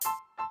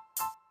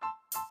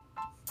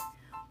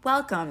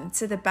Welcome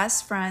to the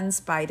Best Friends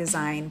by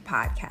Design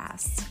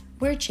podcast.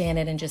 We're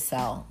Janet and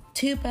Giselle,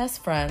 two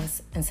best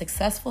friends and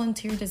successful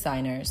interior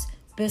designers,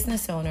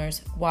 business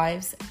owners,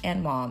 wives,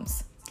 and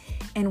moms.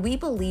 And we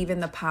believe in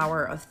the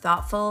power of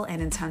thoughtful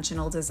and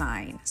intentional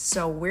design.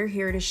 So we're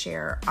here to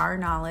share our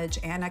knowledge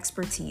and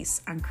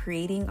expertise on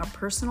creating a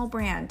personal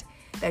brand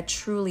that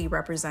truly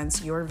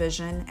represents your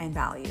vision and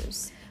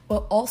values.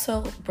 We'll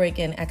also bring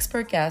in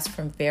expert guests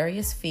from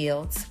various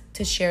fields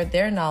to share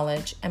their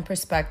knowledge and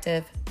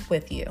perspective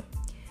with you.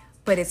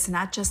 But it's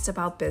not just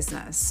about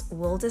business.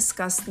 We'll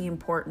discuss the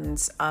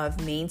importance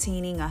of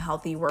maintaining a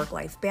healthy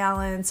work-life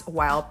balance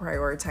while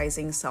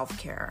prioritizing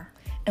self-care.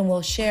 And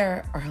we'll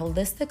share our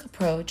holistic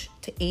approach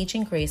to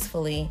aging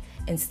gracefully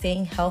and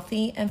staying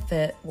healthy and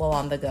fit while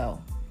on the go.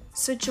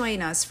 So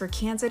join us for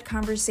candid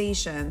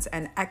conversations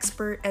and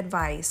expert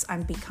advice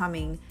on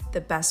becoming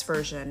the best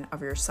version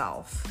of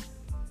yourself.